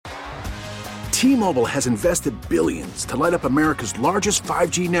T-Mobile has invested billions to light up America's largest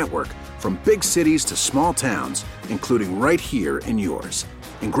 5G network, from big cities to small towns, including right here in yours.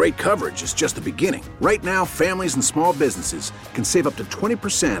 And great coverage is just the beginning. Right now, families and small businesses can save up to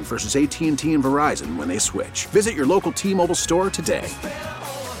 20% versus AT&T and Verizon when they switch. Visit your local T-Mobile store today.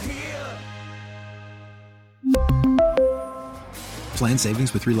 Plan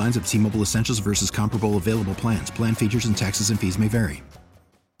savings with 3 lines of T-Mobile Essentials versus comparable available plans. Plan features and taxes and fees may vary.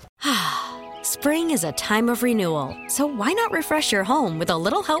 Spring is a time of renewal, so why not refresh your home with a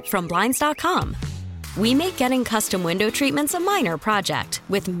little help from Blinds.com? We make getting custom window treatments a minor project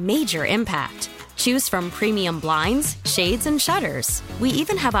with major impact. Choose from premium blinds, shades, and shutters. We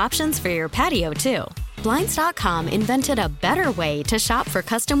even have options for your patio, too. Blinds.com invented a better way to shop for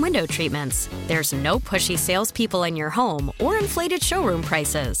custom window treatments. There's no pushy salespeople in your home or inflated showroom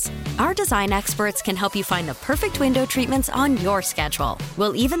prices. Our design experts can help you find the perfect window treatments on your schedule.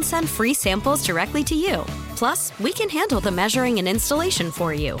 We'll even send free samples directly to you. Plus, we can handle the measuring and installation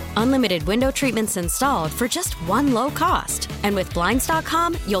for you. Unlimited window treatments installed for just one low cost. And with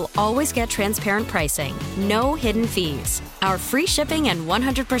Blinds.com, you'll always get transparent pricing. No hidden fees. Our free shipping and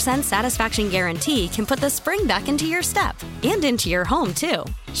 100% satisfaction guarantee can put the spring back into your step and into your home, too.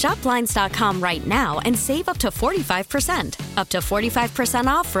 Shop Blinds.com right now and save up to 45%. Up to 45%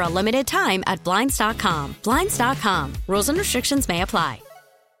 off for a limited time at Blinds.com. Blinds.com. Rules and restrictions may apply.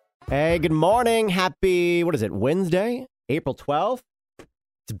 Hey, good morning. Happy, Wednesday, April 12th.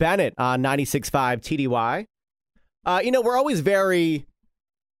 It's Bennett on 96.5 TDY. We're always very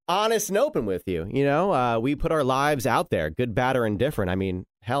honest and open with you. We put our lives out there, good, bad, or indifferent. I mean,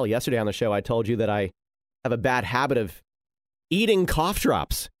 hell, yesterday on the show, I told you that I have a bad habit of eating cough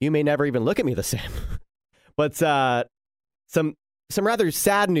drops. You may never even look at me the same. But some rather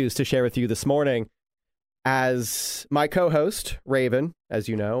sad news to share with you this morning, as my co-host, Raven, as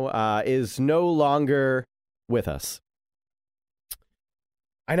you know, is no longer with us.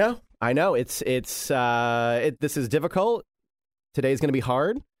 I know. This is difficult. Today's going to be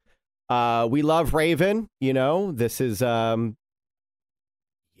hard. We love Raven. This is,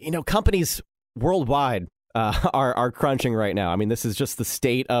 companies worldwide are crunching right now. I mean, this is just the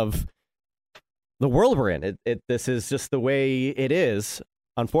state of the world we're in. This is just the way it is,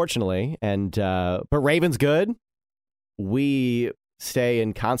 unfortunately. And but Raven's good. We stay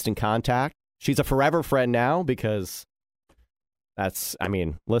in constant contact. She's a forever friend now because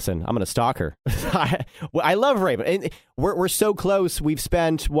listen, I'm going to stalk her. I love Raven. And we're so close. We've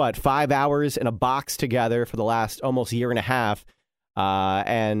spent, 5 hours in a box together for the last almost year and a half.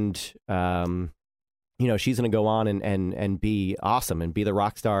 She's going to go on and be awesome and be the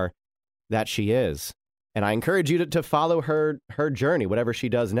rock star that she is. And I encourage you to follow her journey, whatever she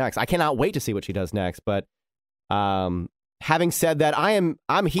does next. I cannot wait to see what she does next. But having said that, I'm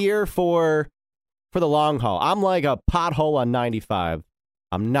here for the long haul. I'm like a pothole on 95.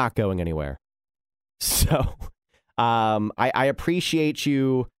 I'm not going anywhere. So I appreciate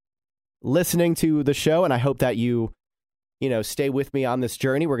you listening to the show, and I hope that you stay with me on this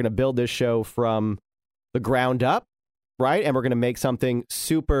journey. We're going to build this show from the ground up, right? And we're going to make something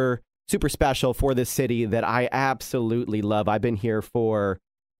super, super special for this city that I absolutely love. I've been here for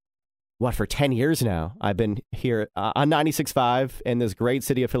 10 years now. I've been here on 96.5 in this great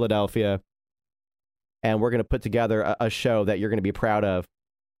city of Philadelphia. And we're going to put together a show that you're going to be proud of.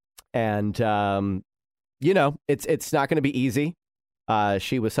 And, it's not going to be easy.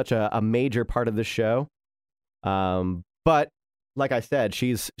 She was such a major part of the show. But like I said,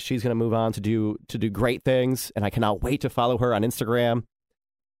 she's going to move on to do great things. And I cannot wait to follow her on Instagram.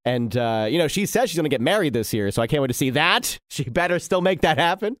 And, she says she's going to get married this year. So I can't wait to see that. She better still make that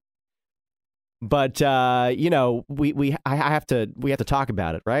happen. But, we have to talk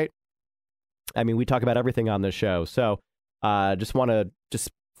about it, right? I mean, we talk about everything on this show. So just want to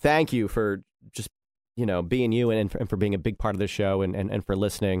thank you for being you and for being a big part of the show and for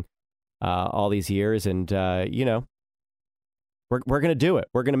listening all these years. And, we're going to do it.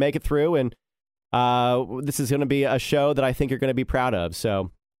 We're going to make it through. And this is going to be a show that I think you're going to be proud of. So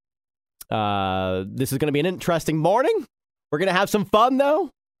this is going to be an interesting morning. We're going to have some fun, though.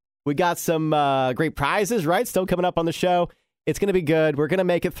 We got some great prizes, right? Still coming up on the show. It's going to be good. We're going to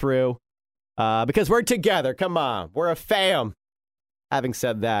make it through. Because we're together. Come on. We're a fam. Having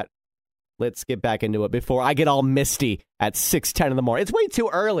said that, let's get back into it before I get all misty at 6:10 in the morning. It's way too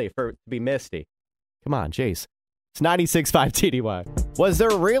early for it to be misty. Come on, jeez. It's 96.5 TDY. Was there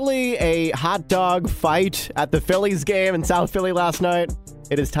really a hot dog fight at the Phillies game in South Philly last night?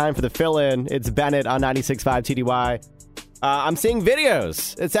 It is time for the fill-in. It's Bennett on 96.5 TDY. I'm seeing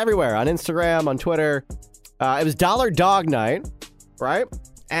videos. It's everywhere. On Instagram, on Twitter. It was Dollar Dog Night, right?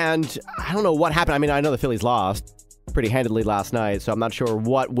 And I don't know what happened. I mean, I know the Phillies lost pretty handedly last night, so I'm not sure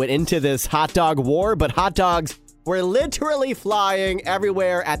what went into this hot dog war, but hot dogs were literally flying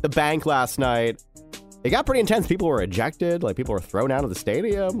everywhere at the bank last night. It got pretty intense. People were ejected. Like, people were thrown out of the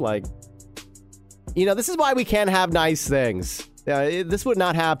stadium. Like, this is why we can't have nice things. This would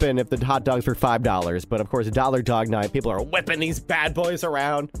not happen if the hot dogs were $5. But, of course, $1 dog night. People are whipping these bad boys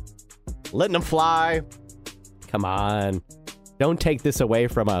around, letting them fly. Come on. Don't take this away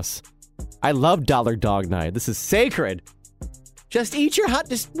from us. I love $1 dog night. This is sacred. Just eat your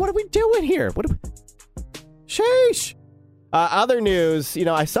hot... what are we doing here? Sheesh. Other news,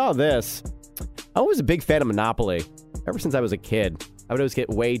 I saw this. I was a big fan of Monopoly ever since I was a kid. I would always get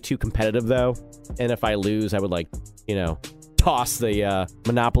way too competitive, though. And if I lose, I would, toss the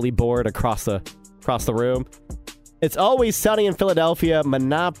Monopoly board across the room. It's Always Sunny in Philadelphia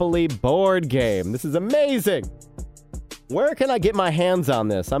Monopoly board game. This is amazing. Where can I get my hands on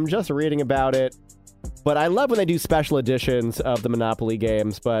this? I'm just reading about it. But I love when they do special editions of the Monopoly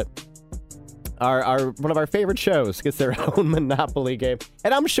games. But our one of our favorite shows gets their own Monopoly game.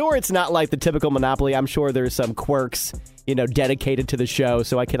 And I'm sure it's not like the typical Monopoly. I'm sure there's some quirks, dedicated to the show.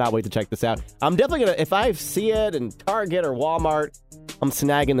 So I cannot wait to check this out. I'm definitely going to, if I see it in Target or Walmart, I'm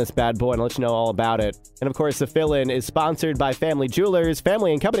snagging this bad boy and I'll let you know all about it. And of course, the fill-in is sponsored by Family Jewelers,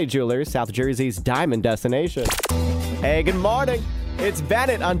 Family and Company Jewelers, South Jersey's diamond destination. Hey, good morning. It's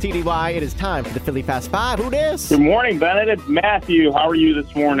Bennett on TDY. It is time for the Philly Fast Five. Who dis? Good morning, Bennett. It's Matthew. How are you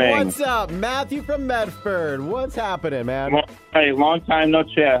this morning? What's up? Matthew from Medford. What's happening, man? Well, hey, long time no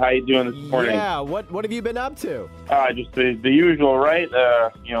chat. How you doing this morning? Yeah, what have you been up to? Just the usual, right?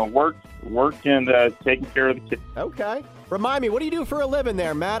 Work and taking care of the kids. Okay. Remind me, what do you do for a living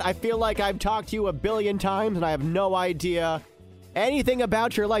there, Matt? I feel like I've talked to you a billion times and I have no idea anything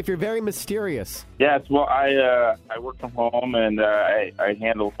about your life. You're very mysterious. Yes, well, I work from home and I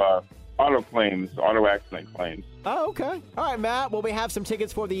handle auto accident claims. Oh, okay. All right, Matt. Well, we have some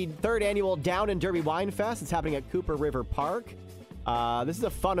tickets for the 3rd annual Down and Derby Wine Fest. It's happening at Cooper River Park. This is a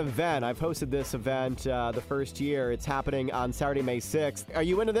fun event. I've hosted this event the first year. It's happening on Saturday, May 6th. Are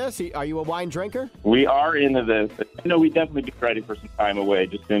you into this? Are you a wine drinker? We are into this. We definitely get ready for some time away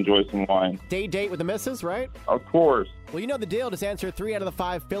just to enjoy some wine. Date with the missus, right? Of course. Well, you know the deal. Just answer 3 out of the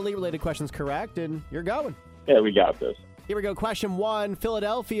 5 Philly-related questions correct, and you're going. Yeah, we got this. Here we go. Question 1.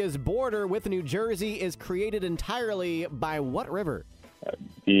 Philadelphia's border with New Jersey is created entirely by what river?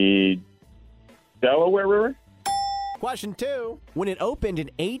 The Delaware River? Question 2. When it opened in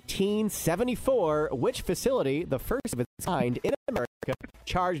 1874, which facility, the first of its kind in America,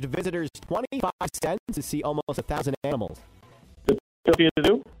 charged visitors 25 cents to see almost 1,000 animals? The Philadelphia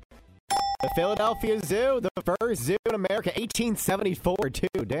Zoo? The Philadelphia Zoo, the first zoo in America, 1874, too.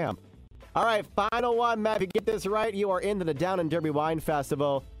 Damn. All right, final one, Matt. If you get this right, you are into the Down and Derby Wine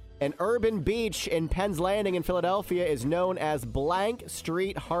Festival. An urban beach in Penn's Landing in Philadelphia is known as Blank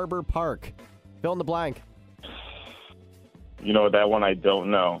Street Harbor Park. Fill in the blank. That one I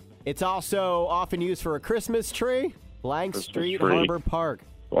don't know. It's also often used for a Christmas tree. Blank Street Harbor Park.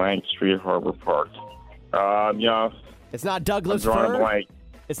 Blank Street Harbor Park. It's not Douglas I'm drawing a Fir. blank.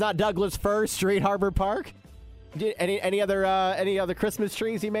 It's not Douglas Fir Street Harbor Park. Any other Christmas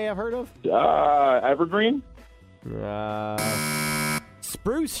trees you may have heard of? Evergreen.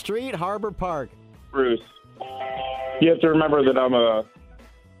 Spruce Street Harbor Park. Spruce. You have to remember that I'm a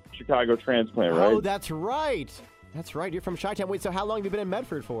Chicago transplant, right? Oh, that's right. That's right. You're from Chi-Town. Wait, so how long have you been in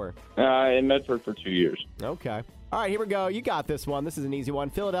Medford for? In Medford for 2 years. Okay. All right, here we go. You got this one. This is an easy one.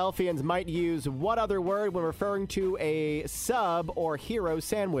 Philadelphians might use what other word when referring to a sub or hero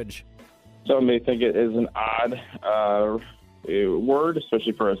sandwich? Some may think it is an odd word,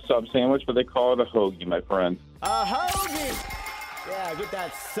 especially for a sub sandwich, but they call it a hoagie, my friend. A hoagie! Yeah, get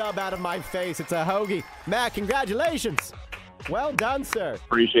that sub out of my face. It's a hoagie. Matt, congratulations. Well done, sir.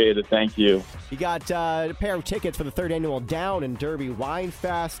 Appreciate it. Thank you. You got a pair of tickets for the 3rd annual Down and Derby Wine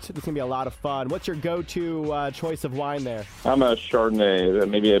Fest. This is going to be a lot of fun. What's your go-to choice of wine there? I'm a Chardonnay,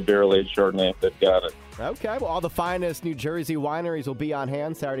 maybe a barrel-aged Chardonnay if they've got it. Okay, well, all the finest New Jersey wineries will be on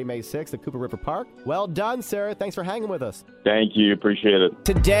hand Saturday, May 6th at Cooper River Park. Well done, sir. Thanks for hanging with us. Thank you. Appreciate it.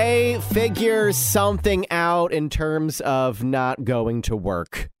 Today, figure something out in terms of not going to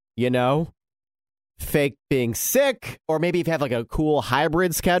work, Fake being sick, or maybe if you have like a cool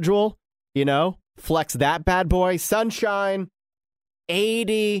hybrid schedule, flex that bad boy. Sunshine,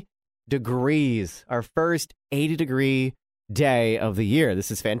 80 degrees, our first 80-degree day of the year.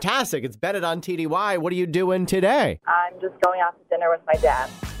 This is fantastic. It's Bennett on TDY. What are you doing today? I'm just going out to dinner with my dad.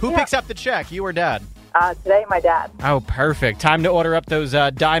 Who picks up the check, you or Dad? Today, my dad. Oh, perfect. Time to order up those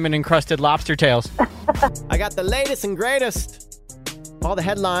diamond-encrusted lobster tails. I got the latest and greatest All the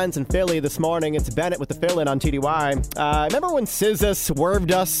headlines in Philly this morning. It's Bennett with the fill-in on TDY. Remember when SZA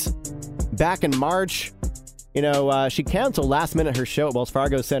swerved us back in March? You know, she canceled last minute her show at Wells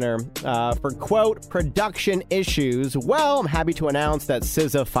Fargo Center for, quote, production issues. Well, I'm happy to announce that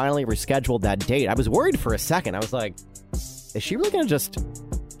SZA finally rescheduled that date. I was worried for a second. I was like, is she really going to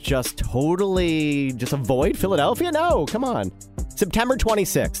just totally avoid Philadelphia? No, come on. September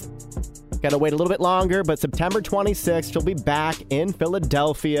 26th. Got to wait a little bit longer, but September 26th, she'll be back in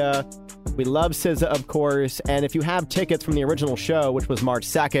Philadelphia. We love SZA, of course, and if you have tickets from the original show, which was March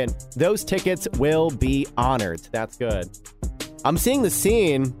 2nd, those tickets will be honored. That's good. I'm seeing the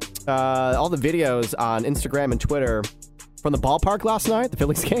scene, all the videos on Instagram and Twitter from the ballpark last night, the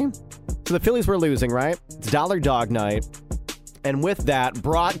Phillies game. So the Phillies were losing, right? It's Dollar Dog night, and with that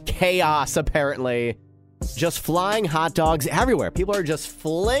brought chaos, apparently. Just flying hot dogs everywhere. People are just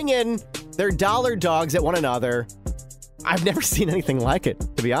flinging their dollar dogs at one another. I've never seen anything like it,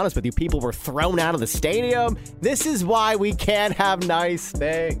 to be honest with you. People were thrown out of the stadium. This is why we can't have nice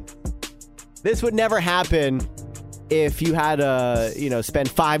things. This would never happen if you had to, spend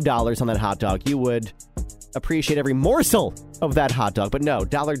 $5 on that hot dog. You would appreciate every morsel of that hot dog. But no,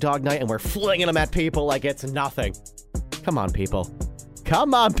 Dollar Dog night, and we're flinging them at people like it's nothing. Come on, people.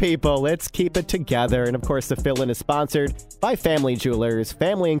 Come on, people. Let's keep it together. And, of course, the fill-in is sponsored by Family Jewelers.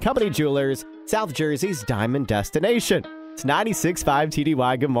 Family and Company Jewelers, South Jersey's diamond destination. It's 96.5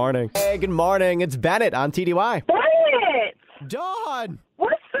 TDY. Good morning. Hey, good morning. It's Bennett on TDY. Bennett! Dawn!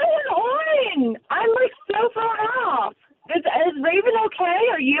 What's going on? I'm, so thrown off. Is Raven okay?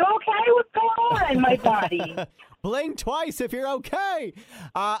 Are you okay? What's going on in my body? Blink twice if you're okay.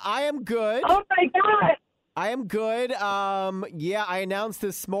 I am good. Oh, my God. I am good. I announced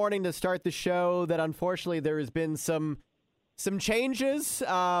this morning to start the show that unfortunately there has been some changes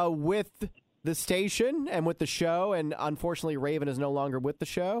with the station and with the show, and unfortunately Raven is no longer with the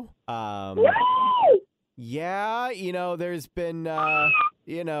show. There's been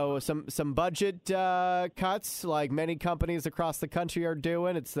some budget cuts like many companies across the country are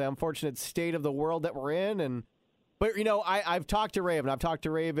doing. It's the unfortunate state of the world that we're in, But, I've talked to Raven. I've talked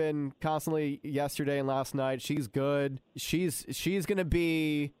to Raven constantly yesterday and last night. She's good. She's going to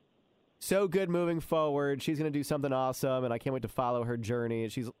be so good moving forward. She's going to do something awesome, and I can't wait to follow her journey.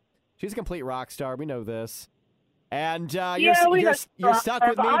 She's a complete rock star. We know this. And you're stuck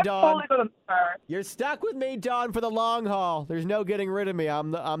with me, Dawn. You're stuck with me, Dawn, for the long haul. There's no getting rid of me.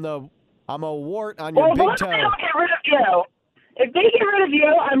 I'm a wart on your big toe. They don't get rid of you. If they get rid of you,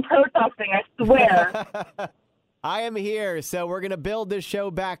 I'm protesting, I swear. I am here, so we're going to build this show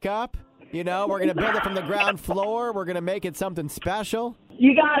back up. We're going to build it from the ground floor. We're going to make it something special.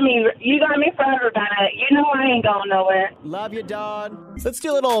 You got me forever, Bennett. You know I ain't going nowhere. Love you, Dawn. Let's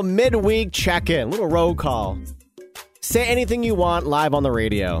do a little midweek check-in, little roll call. Say anything you want live on the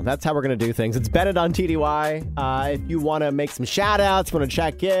radio. That's how we're going to do things. It's Bennett on TDY. If you want to make some shout-outs, you want to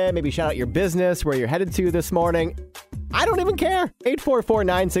check in, maybe shout out your business, where you're headed to this morning, I don't even care.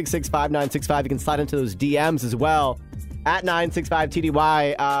 844-966-5965. You can slide into those DMs as well at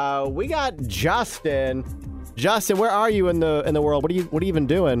 965TDY. We got Justin. Justin, where are you in the world? What are you even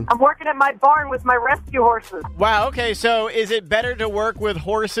doing? I'm working at my barn with my rescue horses. Wow, okay, so is it better to work with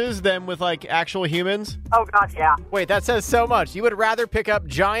horses than with, actual humans? Oh, God, yeah. Wait, that says so much. You would rather pick up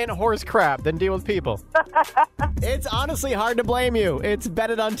giant horse crap than deal with people. It's honestly hard to blame you. It's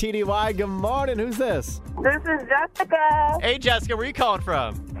Bennett on TDY. Good morning. Who's this? This is Jessica. Hey, Jessica, where are you calling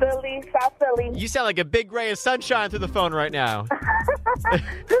from? Philly, South Philly. You sound like a big ray of sunshine through the phone right now.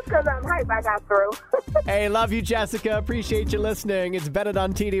 Just because I'm hype, I got through. Hey, love you, Jessica. Appreciate you listening. It's Bennett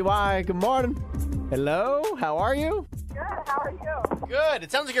on TDY. Good morning. Hello, how are you? Good, how are you? Good.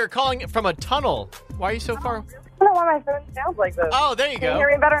 It sounds like you're calling from a tunnel. Why are you so far? I don't know why my phone sounds like this. Oh, there you Can go. you hear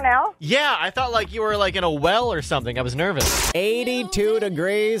me better now? Yeah, I thought you were in a well or something. I was nervous. 82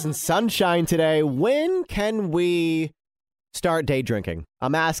 degrees and sunshine today. When can we start day drinking?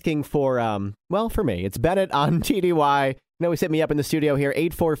 I'm asking for, for me. It's Bennett on TDY. You know, always hit me up in the studio here,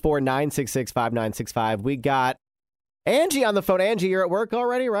 844-966-5965. We got Angie on the phone. Angie, you're at work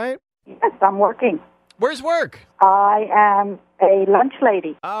already, right? Yes, I'm working. Where's work? I am a lunch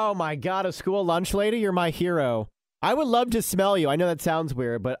lady. Oh, my God, a school lunch lady? You're my hero. I would love to smell you. I know that sounds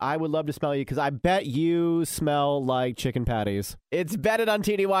weird, but I would love to smell you because I bet you smell like chicken patties. It's Bennett on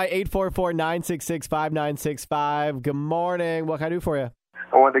TDY, 844-966-5965. Good morning. What can I do for you?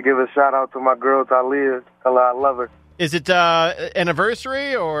 I wanted to give a shout out to my girl, Talia. Tell her I love her. Is it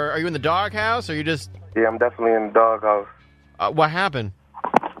anniversary, or are you in the doghouse, or you just... Yeah, I'm definitely in the doghouse. What happened?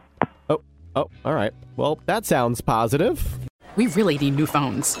 Oh, all right. Well, that sounds positive. We really need new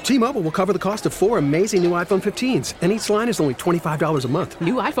phones. T-Mobile will cover the cost of 4 amazing new iPhone 15s, and each line is only $25 a month.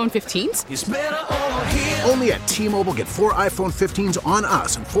 New iPhone 15s? It's better over here. Only at T-Mobile, get 4 iPhone 15s on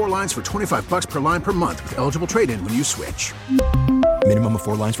us and 4 lines for $25 per line per month with eligible trade-in when you switch. Minimum of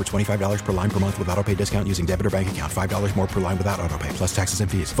 4 lines for $25 per line per month with autopay discount using debit or bank account. $5 more per line without autopay, plus taxes and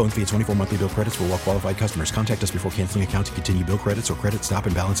fees. Phone fee at 24 monthly bill credits for well-qualified customers. Contact us before canceling account to continue bill credits or credit stop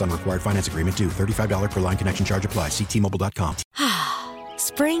and balance on required finance agreement due. $35 per line connection charge applies. See T-Mobile.com.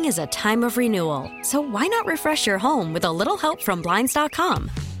 Spring is a time of renewal, so why not refresh your home with a little help from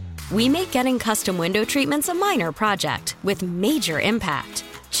Blinds.com? We make getting custom window treatments a minor project with major impact.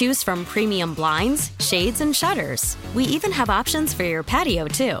 Choose from premium blinds, shades, and shutters. We even have options for your patio,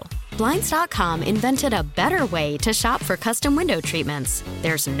 too. Blinds.com invented a better way to shop for custom window treatments.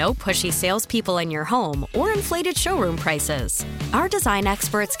 There's no pushy salespeople in your home or inflated showroom prices. Our design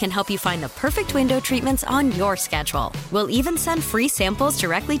experts can help you find the perfect window treatments on your schedule. We'll even send free samples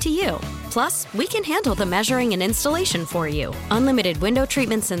directly to you. Plus, we can handle the measuring and installation for you. Unlimited window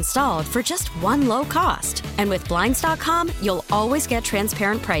treatments installed for just one low cost. And with Blinds.com, you'll always get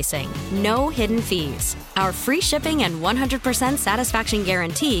transparent pricing. No hidden fees. Our free shipping and 100% satisfaction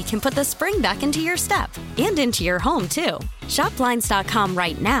guarantee can put the spring back into your step and into your home, too. Shop Blinds.com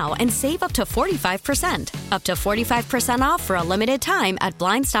right now and save up to 45%. Up to 45% off for a limited time at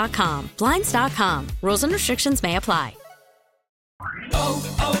Blinds.com. Blinds.com. Rules and restrictions may apply.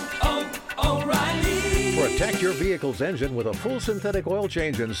 Protect your vehicle's engine with a full synthetic oil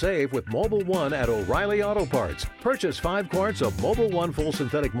change and save with Mobile One at O'Reilly Auto Parts. Purchase 5 quarts of Mobile One full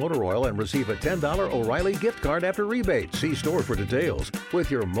synthetic motor oil and receive a $10 O'Reilly gift card after rebate. See store for details. With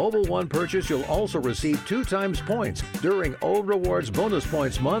your Mobile One purchase, you'll also receive 2 times points during O Rewards Bonus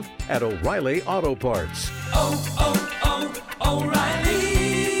Points Month at O'Reilly Auto Parts. O'Reilly.